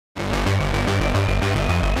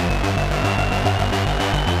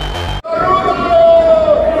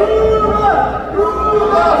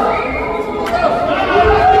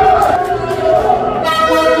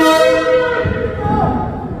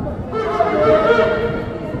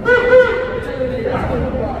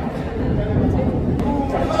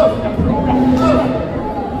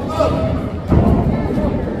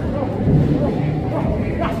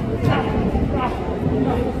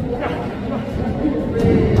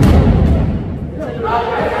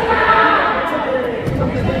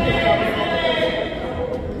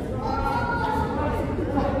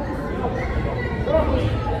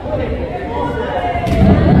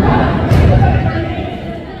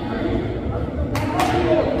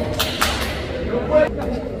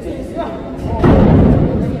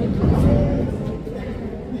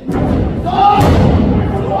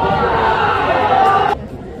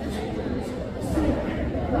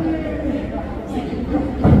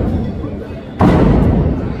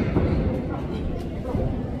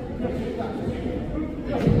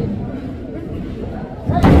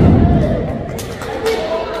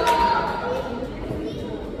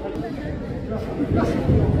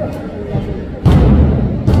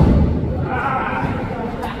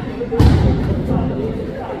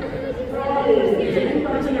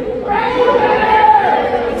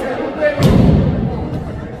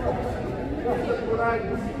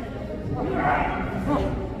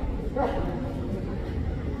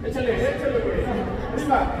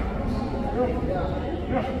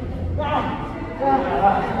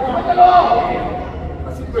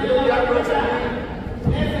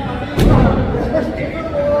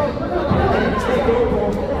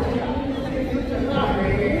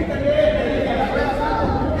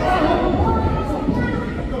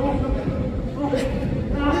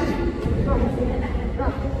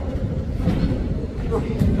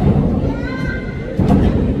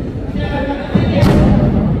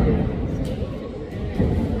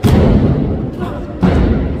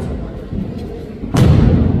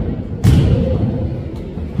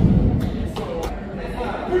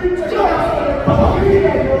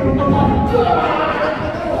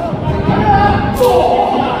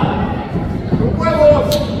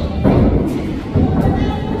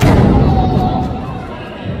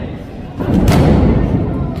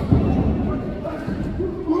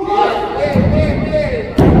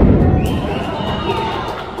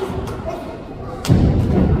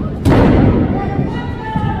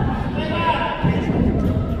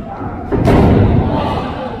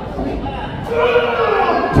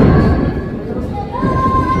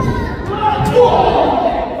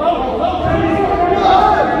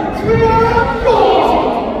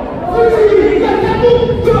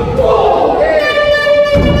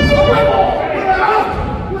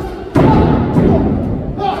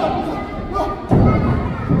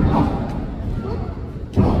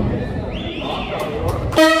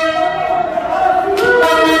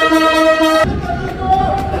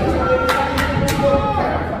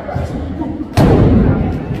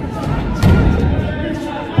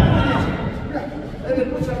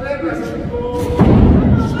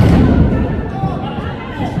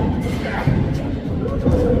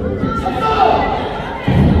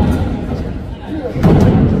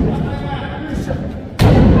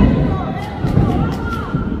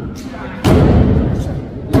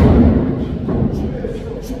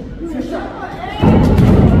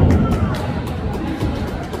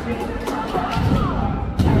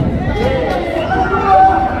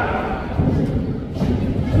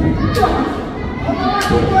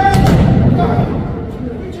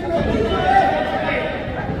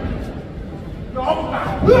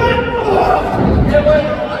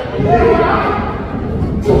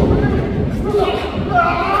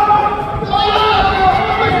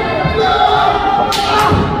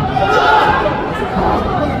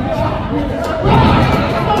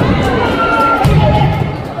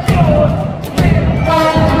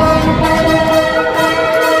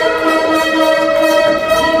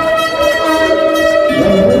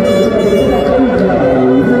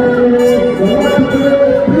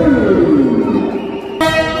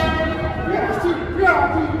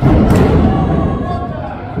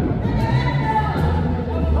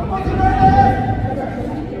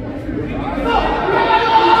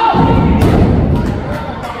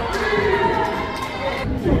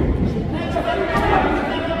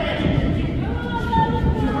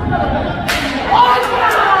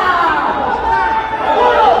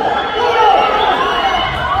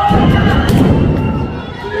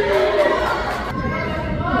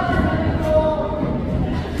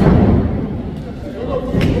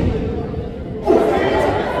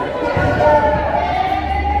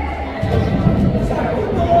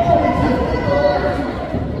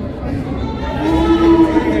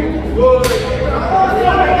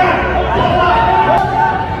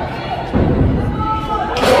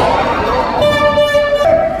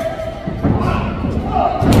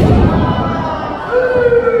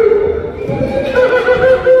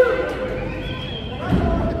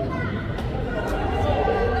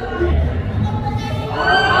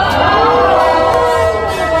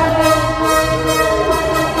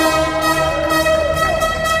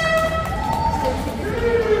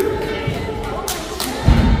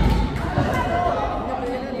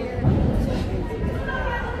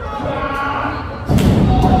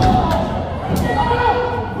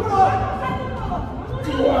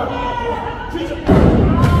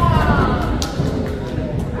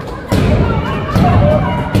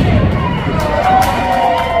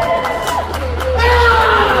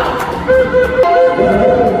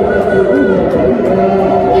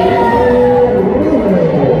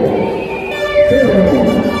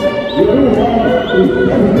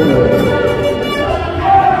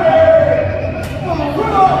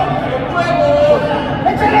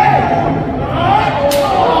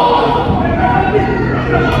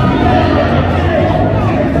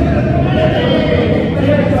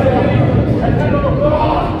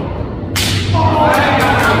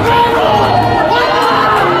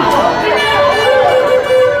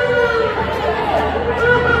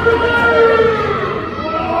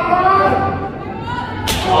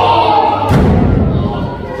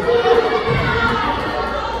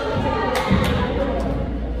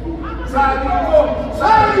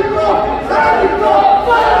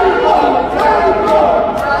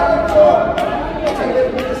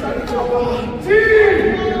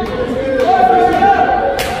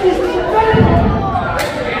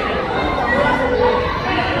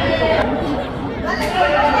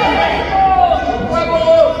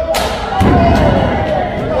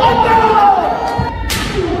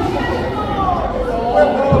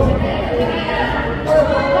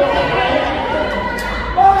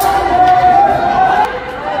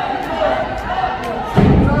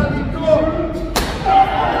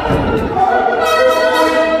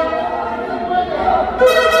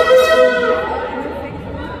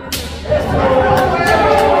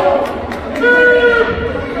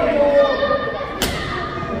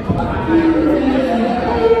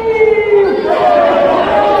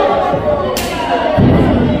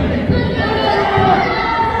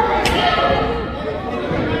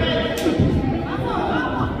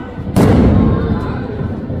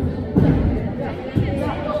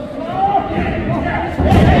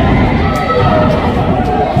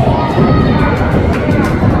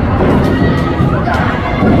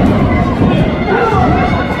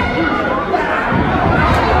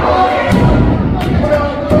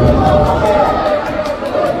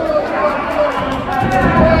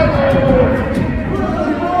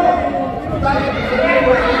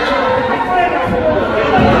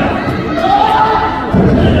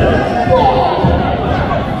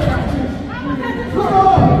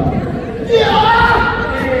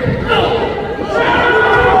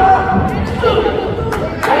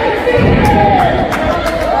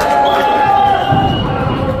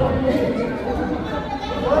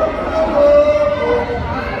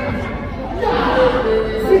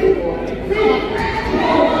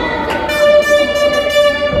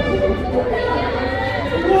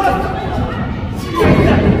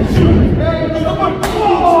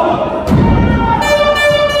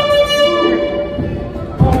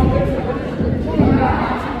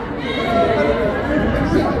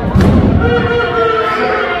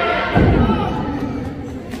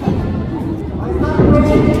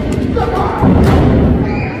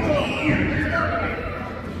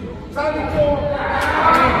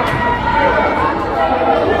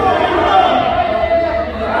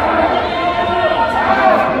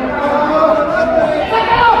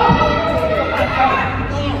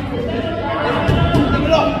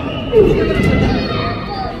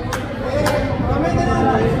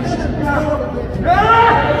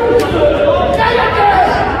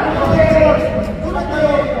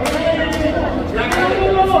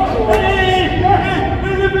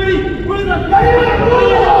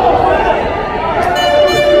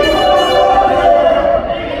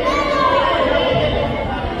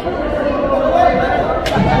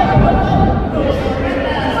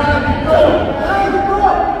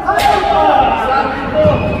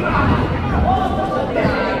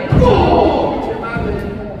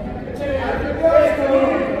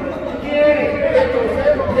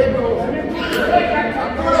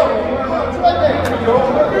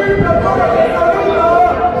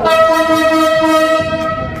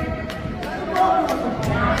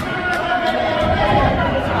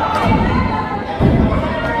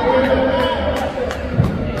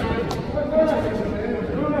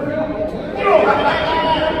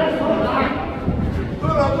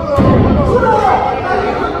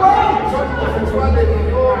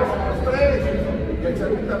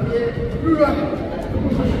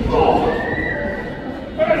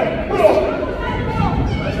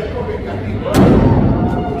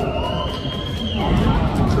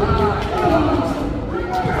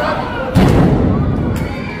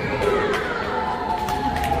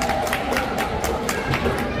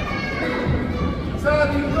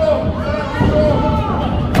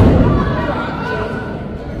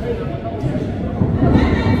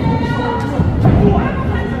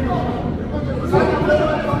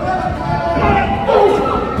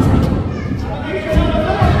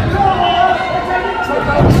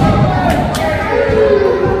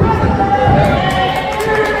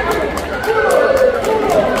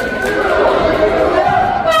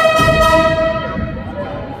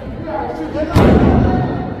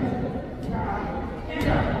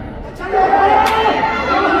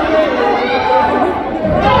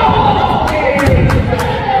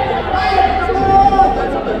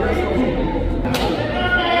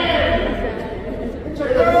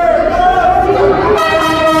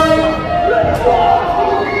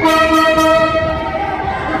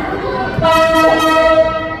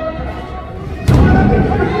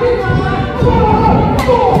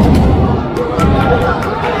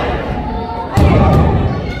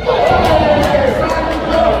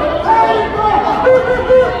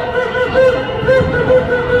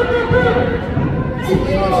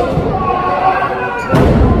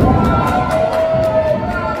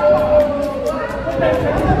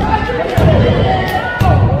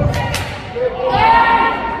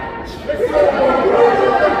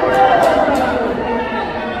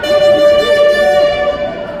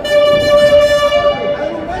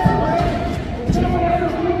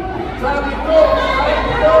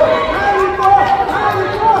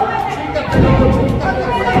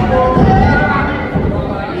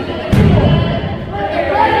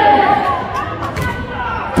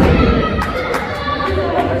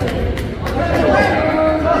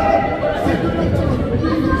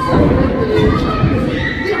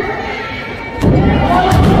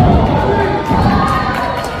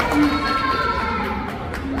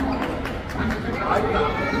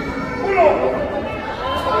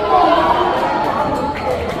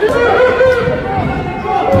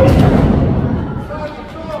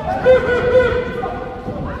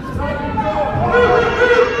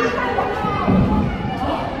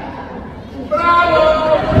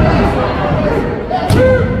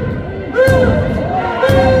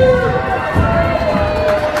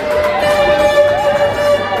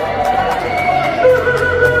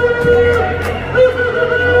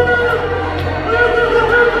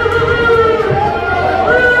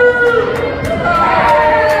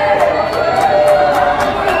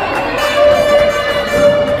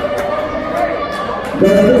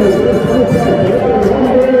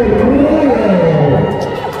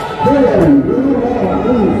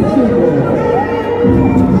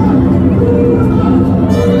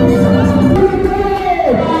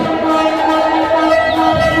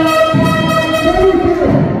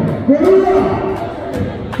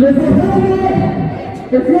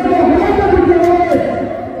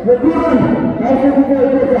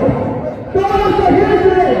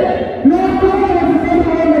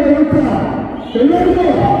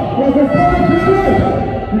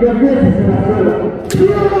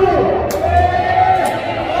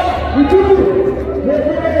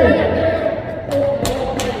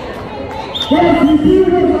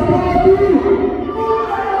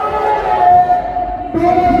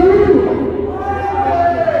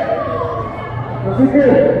Así que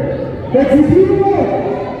exigimos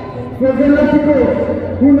los galácticos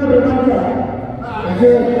una revancha.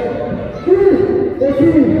 Sí, sí.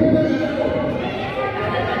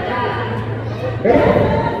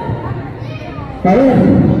 A ver,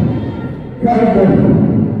 Sádico,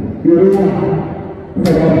 Yoruba,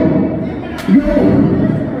 yo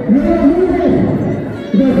libre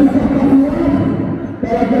de su capacidad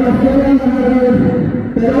para que las puedan ganar,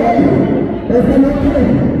 pero hoy, esta noche,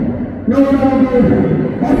 no van a ver.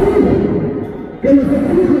 Así que nos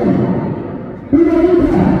exigen una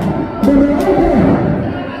lucha de revancha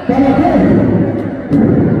para que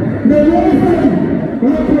demuestren lo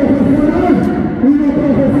profesional y lo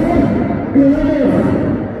profesor que eres.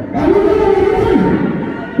 A mí no me dicen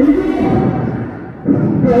y yo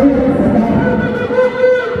te voy a sacar.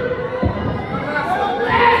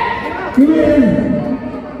 Miren,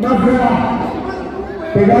 Máscara,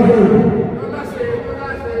 Pegasus,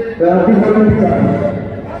 de la Hijo Olimpico.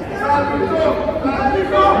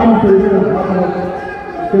 Vamos a ir a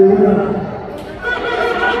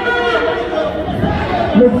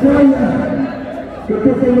me extraña que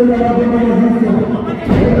usted se me la va a poner visto.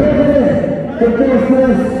 Que todos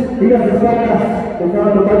ustedes digan sus vacas con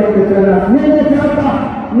cada toalla que traigan. No le trata,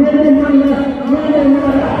 no le manda, no le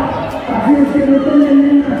nada. Así es que no tienen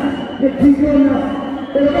niñas de chillonas.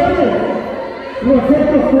 Pero vale,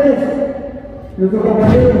 nosotros tres, nuestros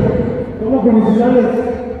compañeros, somos profesionales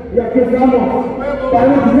y aquí estamos para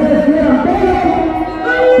lo que ustedes quieran.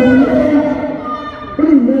 Pero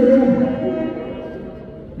primero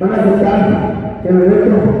van a aceptar que me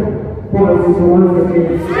dejo por los humanos que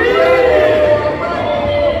tienen.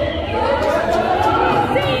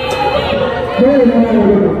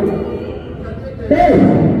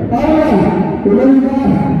 Ahora, con la unidad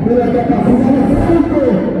de la capacidad de Sádico,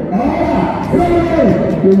 ahora,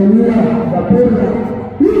 bienvenida la puerta.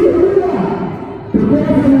 ¡Y bienvenida! Te puedes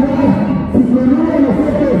ayudar, si con uno de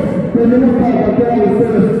nosotros tenemos para cualquiera de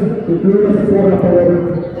ustedes, incluida su porra poder.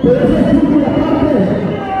 Pero esa es una parte,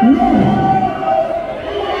 no.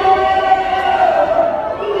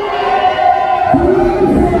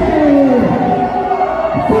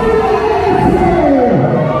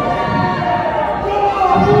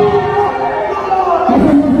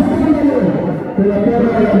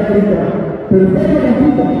 Pero está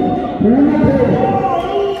calentita, pero no creo.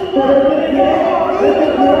 Pero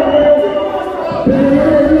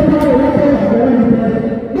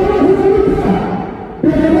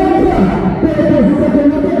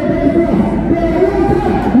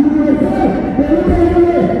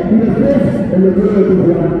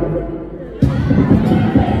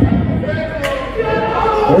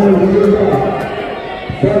no le digo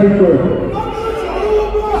para que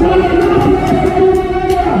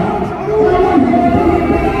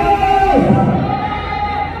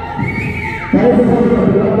Parece ser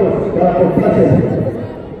campeonatos para complacer,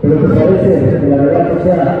 pero te parece que la verdad que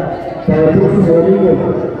sea para el próximo domingo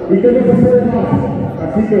y que no sucede más.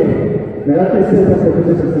 Así que me da tristeza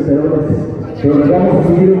porque esos espectadores, pero les vamos a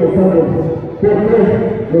seguir mostrando porque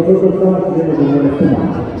nosotros estamos haciendo como una espuma.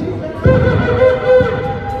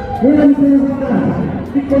 Mira mi pregunta,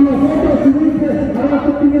 si con nosotros estuviste, ahora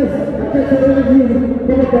tú tienes que saber bien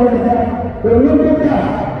cómo te va a dejar, pero no importa,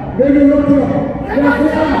 de ello el otro, ya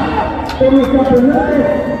sea por los campeonatos,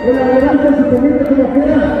 el adelante, su comienzo como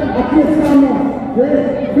quiera, aquí estamos,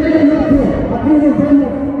 bien hecho, aquí nos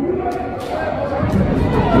vemos.